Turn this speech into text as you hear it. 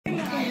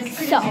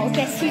So,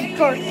 guess whose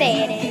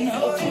birthday it is?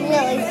 It's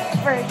Lily's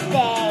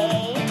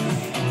birthday.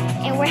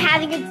 And we're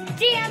having a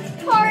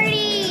dance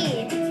party!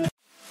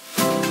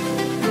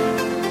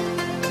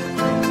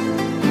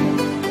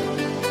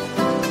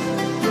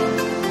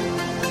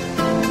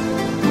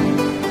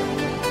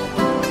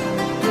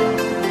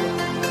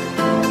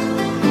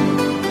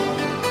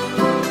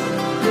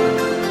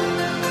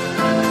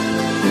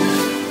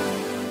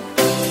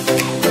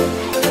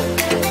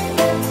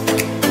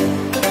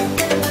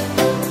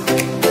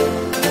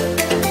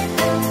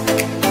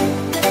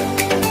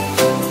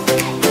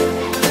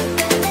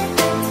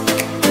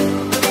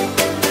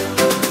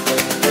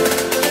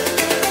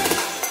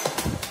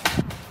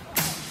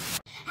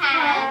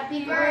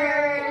 Happy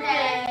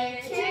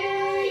birthday to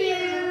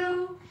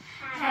you.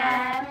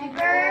 Happy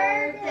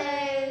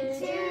birthday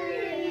to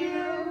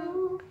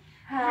you.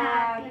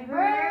 Happy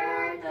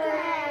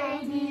birthday,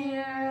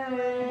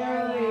 dear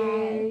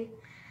Lily.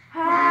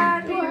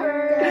 Happy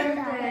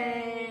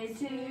birthday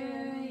to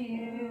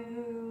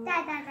you.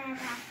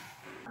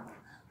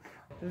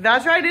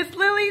 That's right, it's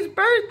Lily's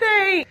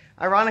birthday.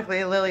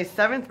 Ironically, Lily's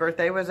 7th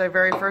birthday was our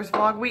very first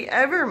vlog we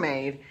ever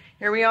made.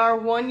 Here we are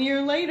 1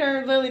 year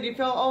later. Lily, do you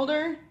feel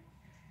older?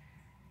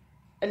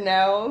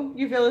 No?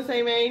 You feel the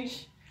same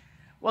age?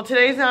 Well,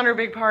 today's not our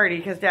big party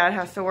because Dad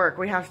has to work.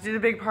 We have to do the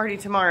big party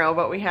tomorrow,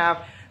 but we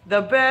have the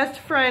best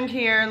friend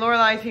here.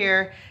 Lorelai's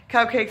here.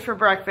 Cupcakes for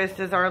breakfast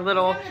as our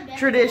little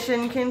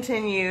tradition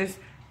continues.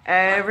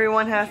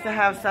 Everyone has to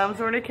have some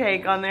sort of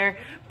cake on their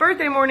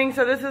birthday morning,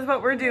 so this is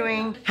what we're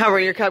doing. How are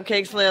your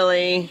cupcakes,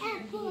 Lily?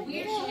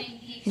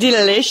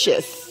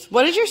 Delicious.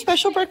 What is your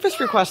special breakfast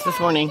request this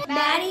morning?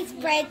 Maddie's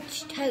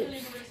French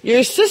toast.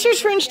 Your sister's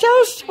French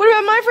toast? What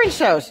about my French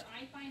toast?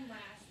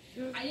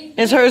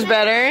 Is hers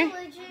better?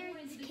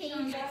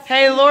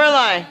 Hey,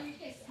 Lorelai,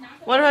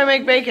 what if I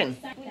make bacon?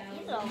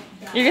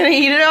 You're gonna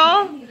eat it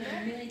all?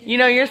 You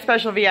know, you're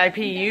special VIP.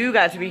 You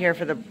got to be here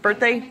for the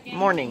birthday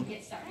morning.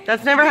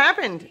 That's never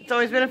happened. It's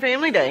always been a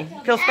family day.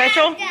 Feel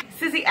special?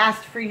 Sissy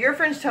asked for your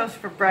French toast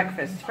for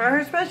breakfast for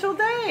her special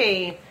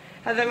day.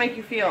 How does that make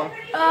you feel?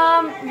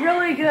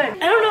 Really good. I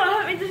don't know, I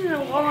haven't made this in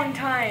a long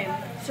time,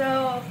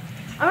 so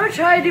I'm gonna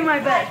try to do my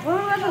best. When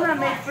was I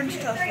make French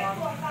toast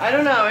long? I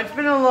don't know. It's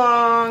been a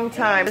long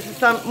time. This is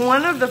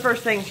one of the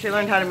first things she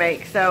learned how to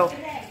make. So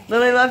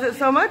Lily loves it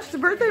so much. It's a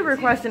birthday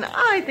request, and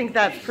I think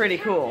that's pretty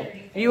cool.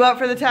 Are you up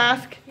for the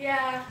task?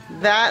 Yeah.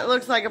 That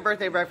looks like a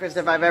birthday breakfast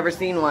if I've ever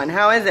seen one.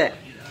 How is it?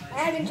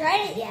 I haven't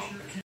tried it yet.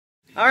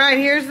 All right,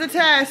 here's the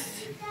test.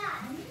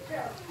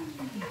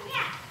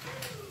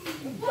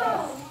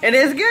 It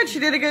is good. She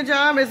did a good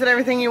job. Is it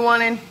everything you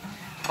wanted?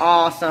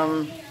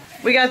 Awesome.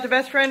 We got the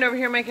best friend over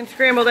here making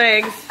scrambled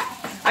eggs.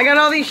 I got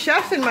all these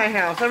chefs in my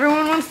house.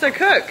 Everyone wants to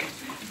cook.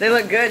 They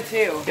look good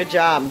too. Good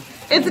job.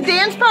 It's a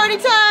dance party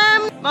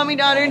time.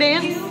 Mommy-daughter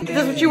dance. Is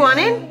this what you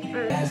wanted?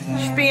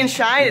 She's being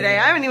shy today.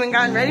 I haven't even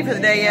gotten ready for the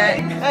day yet.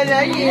 I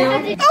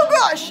love you. Oh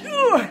gosh.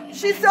 Ooh,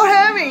 she's so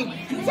heavy.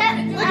 Look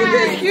at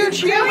this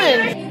huge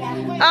human.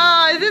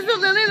 Is this the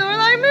Lily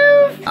Lorelai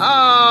move?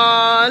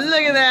 Oh,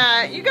 look at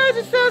that. You guys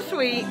are so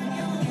sweet.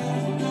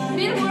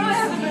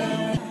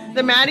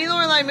 The Maddie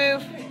Lorelai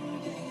move.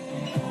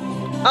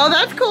 Oh,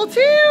 that's cool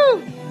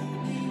too.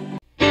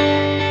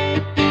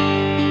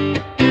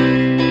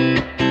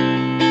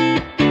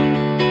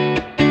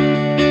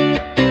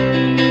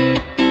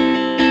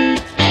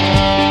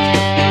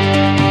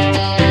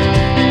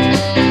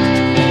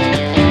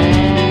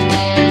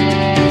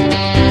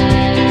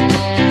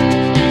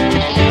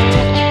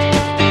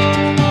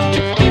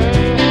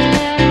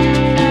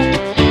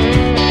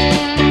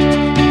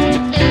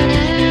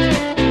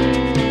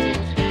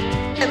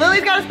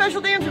 Lily's got a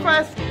special dance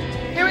request.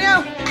 Here we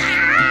go.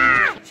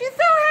 Ah, she's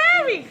so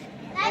heavy.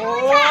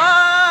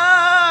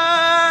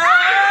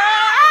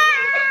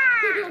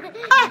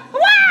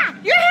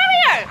 You're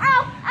heavier.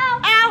 Ow, ow,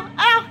 ow,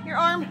 ow, your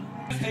arm.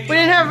 We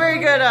didn't have very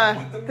good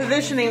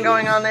positioning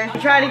going on there.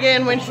 Try it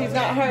again when she's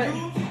not hurt.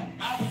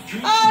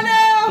 Oh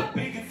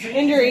no!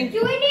 Injury.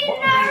 Do we need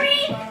to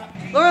hurry?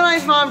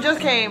 Lorelai's mom just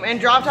came and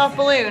dropped off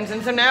balloons,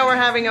 and so now we're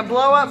having a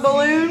blow-up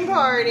balloon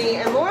party,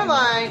 and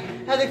Lorelai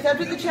has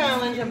accepted the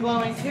challenge of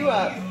blowing 2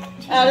 up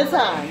at a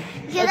time.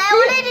 Because I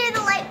want to do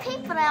the light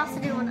pink, but I also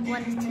do want to do the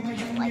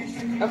light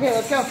pink. Okay,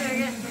 let's go.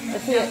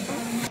 Let's see it.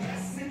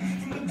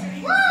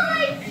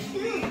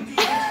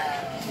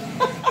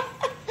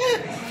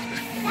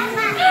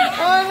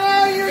 Oh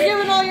no, you're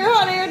giving all your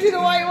hot air to the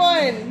white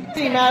one.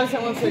 See,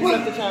 Madison wants to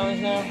accept the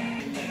challenge now.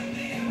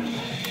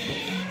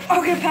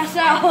 I'm gonna pass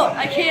out.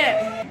 I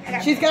can't.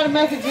 She's got a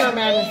message here,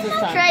 Madness, this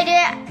time. Should I do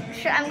it?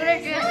 I'm going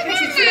to do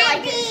it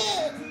like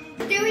this.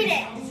 Doing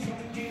it.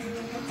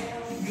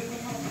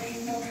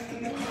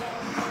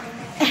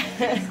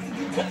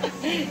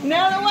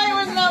 Now the white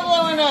one's not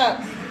blowing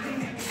up.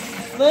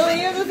 Lily,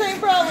 you have the same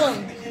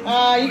problem.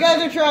 You guys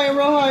are trying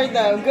real hard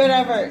though. Good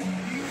effort.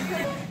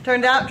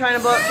 Turned out trying to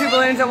blow up 2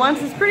 balloons at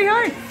once is pretty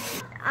hard.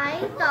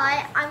 I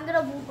thought I'm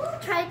going to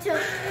try to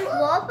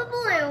blow up a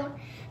balloon,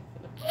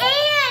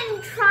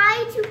 and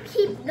try to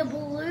keep the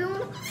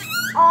balloon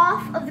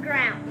off of the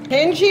ground.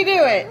 Can she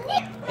do it?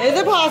 Is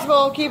it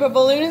possible to keep a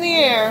balloon in the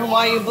air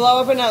while you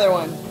blow up another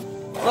one?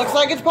 Looks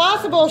like it's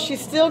possible.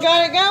 She's still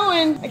got it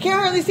going. I can't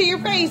hardly see your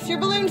face. Your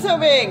balloon's so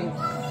big.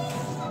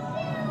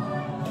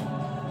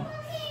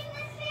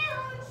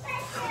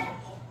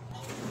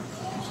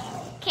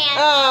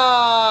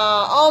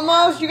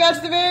 Almost. You got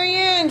to the very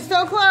end.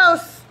 So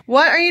close.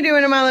 What are you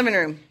doing in my living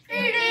room?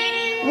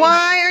 Eating.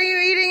 Why are you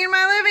eating in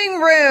my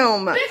living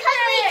room? Because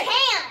we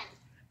can.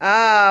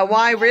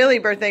 Why really,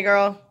 birthday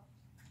girl?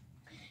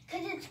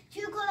 Because it's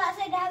too cold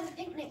outside to have a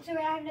picnic, so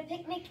we're having a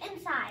picnic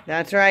inside.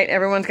 That's right.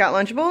 Everyone's got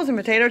Lunchables and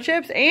potato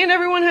chips, and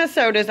everyone has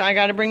sodas. I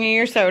got to bring you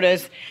your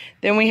sodas.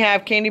 Then we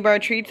have candy bar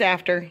treats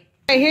after.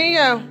 Hey, here you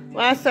go.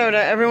 Last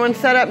soda. Everyone's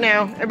set up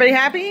now. Everybody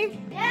happy?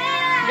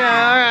 Yeah.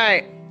 All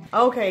right.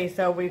 Okay,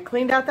 so we've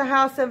cleaned out the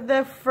house of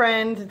the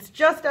friends. It's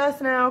just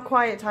us now.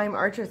 Quiet time.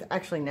 Archer's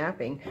actually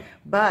napping.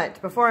 But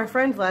before our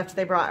friends left,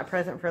 they brought a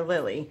present for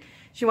Lily.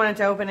 She wanted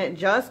to open it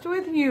just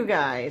with you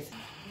guys.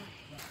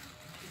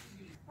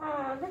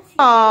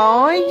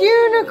 Oh, a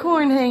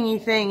unicorn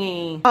hangy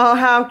thingy. Oh,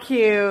 how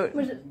cute.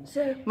 What does it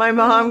say? My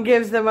mom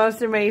gives the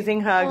most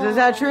amazing hugs. Is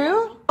that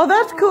true? Oh,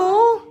 that's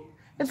cool.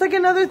 It's like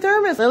another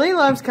thermos. Lily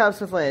loves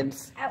cups with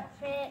lids.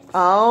 Outfit.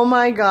 Oh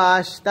my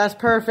gosh, that's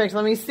perfect.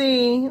 Let me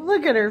see.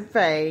 Look at her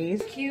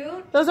face.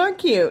 Cute. Those are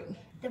cute.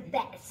 The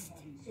best.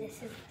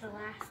 This is the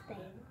last thing.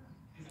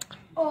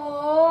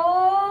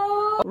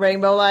 Oh.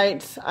 Rainbow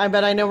lights. I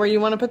bet I know where you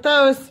want to put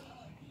those.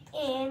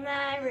 In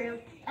my room,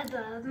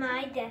 above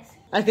my desk.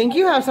 I think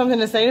you have something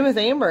to say to Miss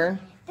Amber.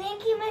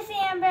 Thank you, Miss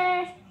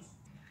Amber.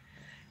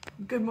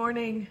 Good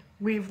morning.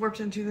 We've worked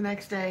into the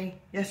next day.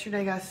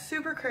 Yesterday got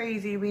super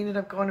crazy. We ended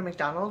up going to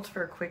McDonald's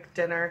for a quick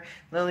dinner.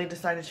 Lily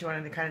decided she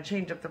wanted to kind of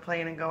change up the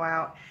plan and go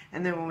out.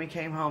 And then when we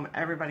came home,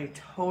 everybody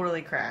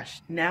totally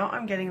crashed. Now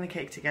I'm getting the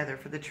cake together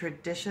for the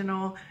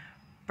traditional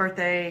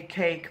birthday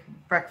cake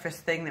breakfast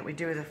thing that we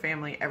do as a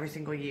family every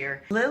single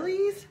year.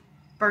 Lily's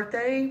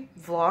birthday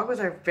vlog was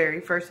our very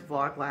first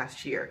vlog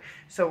last year.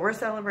 So we're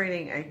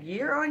celebrating a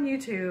year on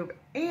YouTube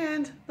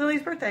and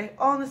Lily's birthday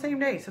all on the same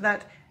day. So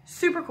that's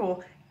super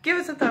cool. Give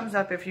us a thumbs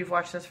up if you've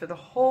watched this for the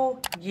whole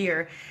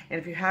year.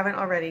 And if you haven't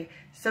already,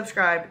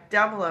 subscribe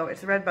down below. It's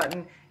the red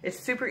button. It's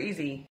super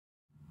easy.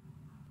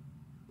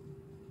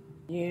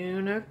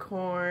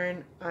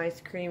 Unicorn ice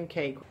cream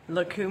cake.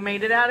 Look who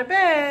made it out of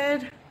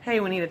bed.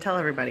 Hey, we need to tell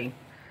everybody.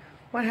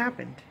 What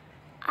happened?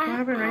 What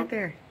happened right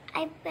there?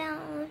 I fell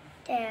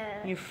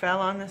there. You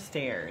fell on the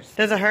stairs.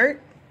 Does it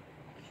hurt?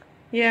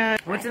 Yeah.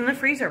 What's in the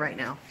freezer right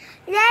now?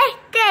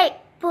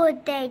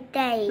 Birthday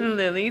day.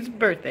 Lily's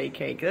birthday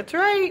cake. That's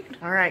right.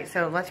 All right,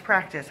 so let's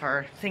practice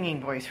our singing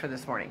voice for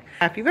this morning.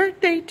 Happy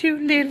birthday to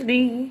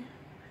Lily.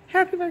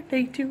 Happy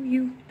birthday to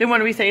you. Then what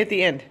do we say at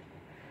the end?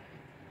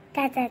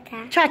 Ta ta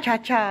ta. Cha cha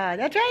cha.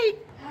 That's right.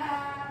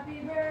 Happy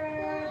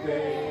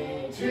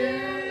birthday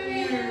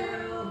to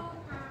you.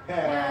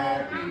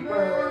 Happy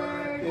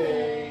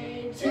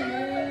birthday to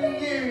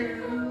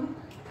you.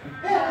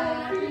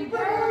 Happy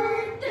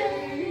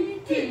birthday,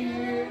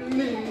 dear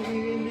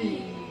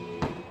Lily.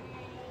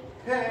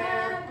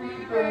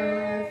 Happy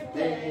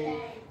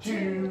birthday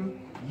to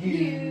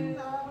you.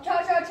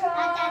 Cha cha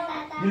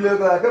cha. You look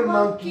like a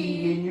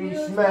monkey and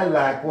you smell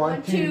like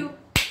one too.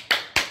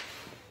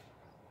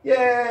 Yay!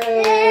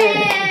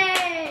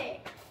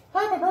 Yay!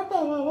 Happy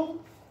birthday, Lily.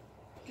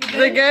 Is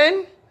it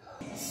good?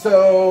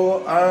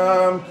 So,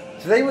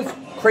 today was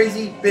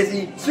crazy,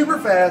 busy, super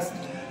fast.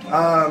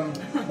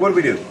 What did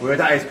we do? We went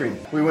to ice cream.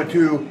 We went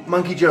to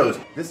Monkey Joe's.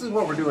 This is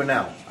what we're doing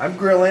now. I'm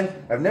grilling.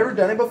 I've never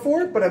done it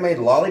before, but I made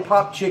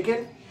lollipop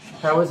chicken.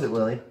 How is it,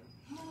 Lily?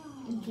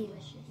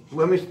 Delicious.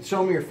 Let me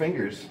show me your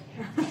fingers.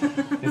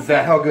 Is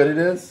that how good it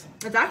is?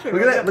 It's actually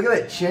Look at that! Look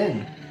at that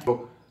chin.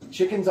 So,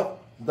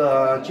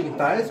 the chicken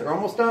thighs are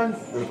almost done.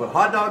 We're gonna put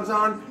hot dogs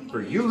on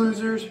for you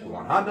losers who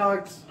want hot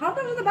dogs. Hot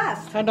dogs are the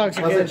best. Hot dogs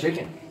are How's good. that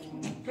chicken?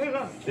 Very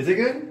good. Is it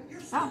good?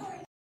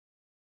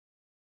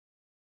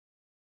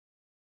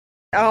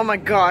 Oh my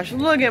gosh,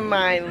 look at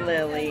my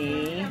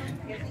Lily.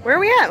 Where are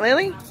we at,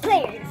 Lily?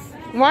 Players.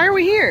 Why are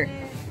we here?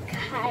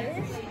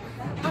 Because,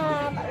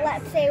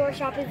 let's say we're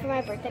shopping for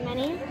my birthday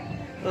money.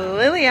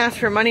 Lily asked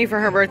for money for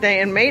her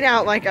birthday and made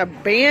out like a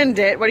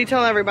bandit. What do you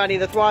tell everybody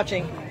that's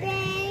watching?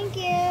 Thank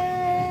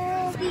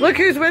you. Look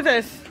who's with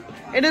us.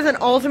 It is an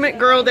ultimate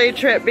girl day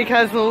trip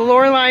because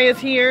Lorelai is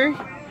here.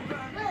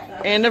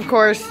 And of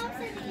course,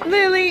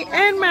 Lily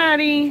and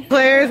Maddie.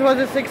 Claire's was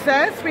a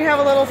success. We have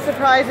a little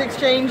surprise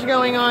exchange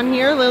going on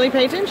here. Lily,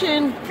 pay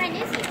attention. My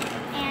niece.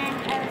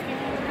 And I was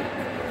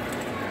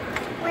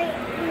gonna... Wait,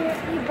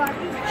 you bought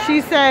these?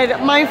 She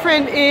said, my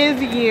friend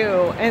is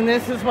you. And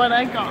this is what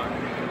I got.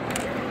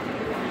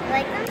 You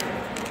like them?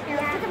 Here,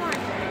 let's put them on.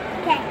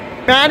 Okay.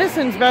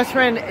 Madison's best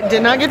friend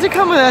did not get to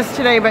come with us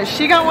today, but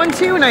she got one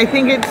too, and I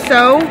think it's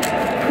so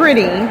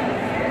pretty.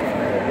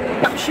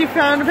 She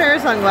found a pair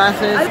of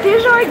sunglasses.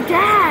 These are my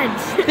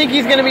dad's. Think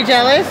he's gonna be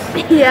jealous?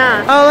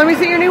 Yeah. Oh, let me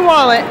see your new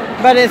wallet.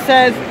 But it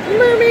says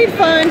mermaid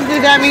funds.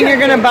 Does that mean you're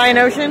gonna buy an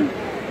ocean?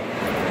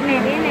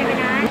 Maybe, maybe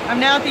not. I'm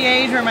now at the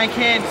age where my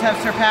kids have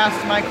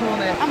surpassed my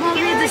coolness. I'm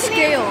gonna read the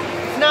scale.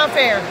 It's not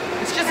fair.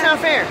 It's just not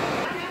fair.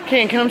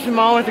 Can't come to the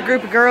mall with a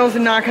group of girls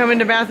and not come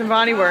into Bath &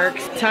 Body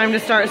Works. Time to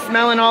start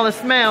smelling all the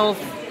smells.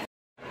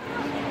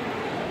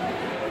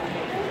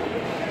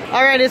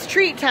 All right, it's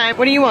treat time.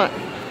 What do you want?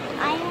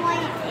 I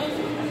want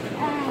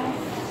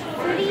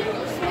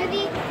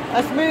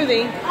a smoothie. A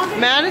smoothie.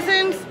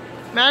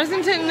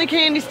 Madison's hitting the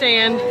candy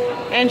stand,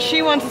 and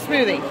she wants a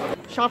smoothie.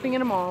 Shopping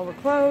in a mall with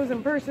clothes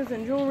and purses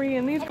and jewelry,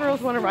 and these girls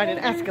want to ride an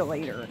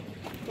escalator.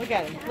 Look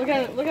at them. Look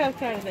at it. Look how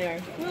excited they are.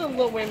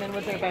 Little women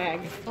with their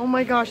bags. Oh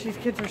my gosh, these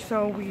kids are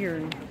so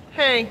weird.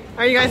 Hey,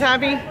 are you guys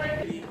happy?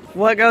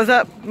 What goes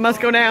up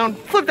must go down.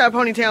 Flip that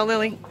ponytail,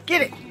 Lily.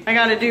 Get it. I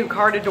gotta do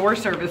car-to-door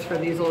service for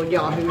these little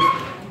yahoos.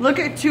 Look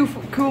at too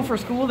cool for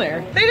school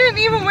there. They didn't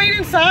even wait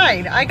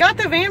inside. I got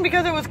the van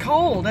because it was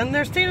cold, and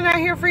they're standing out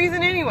here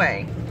freezing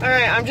anyway. All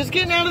right, I'm just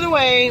getting out of the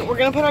way. We're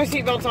gonna put our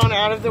seatbelts on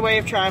out of the way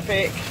of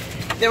traffic.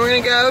 Then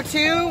we're gonna go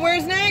to,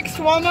 where's next?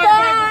 Walmart.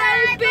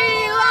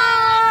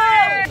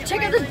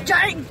 Check out the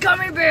giant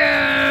gummy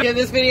bear. Give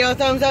this video a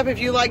thumbs up if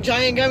you like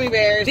giant gummy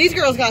bears. These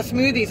girls got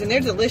smoothies and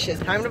they're delicious.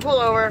 Time to pull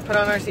over, put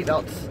on our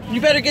seatbelts.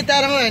 You better get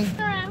that on.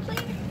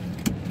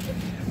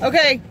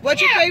 Okay,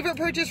 what's your favorite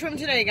purchase from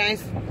today,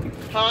 guys?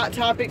 Hot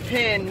Topic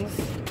pins.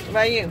 What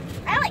about you?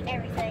 I like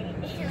everything.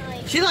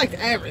 She liked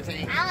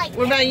everything. I like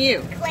What about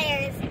you?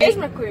 Claire's. Here's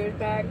my Claire's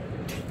bag.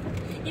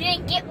 You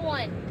didn't get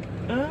one.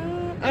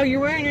 Oh,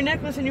 you're wearing your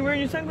necklace and you're wearing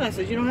your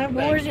sunglasses. You don't have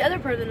bags. Where's the other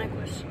part of the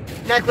necklace?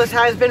 Necklace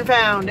has been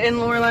found in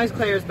Lorelai's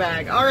Claire's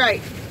bag. All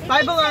right,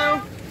 Five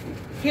Below.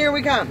 Here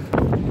we come.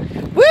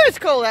 Woo, it's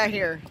cold out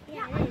here.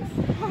 Yeah, it is.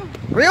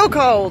 Real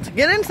cold.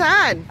 Get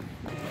inside.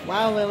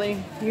 Wow,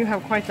 Lily, you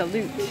have quite the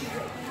loot.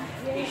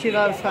 She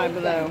loves Five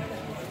Below.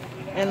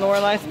 And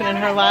Lorelai's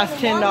spending her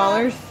last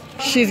 $10.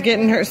 She's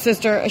getting her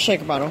sister a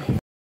shaker bottle.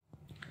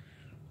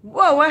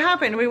 Whoa, what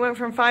happened? We went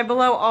from Five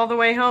Below all the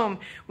way home.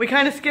 We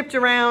kind of skipped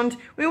around.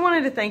 We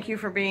wanted to thank you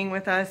for being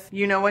with us.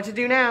 You know what to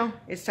do now.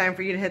 It's time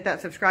for you to hit that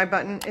subscribe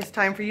button. It's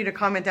time for you to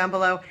comment down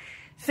below.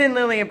 Send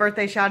Lily a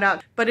birthday shout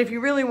out. But if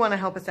you really want to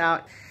help us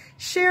out,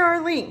 share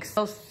our links.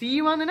 I'll see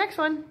you on the next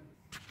one.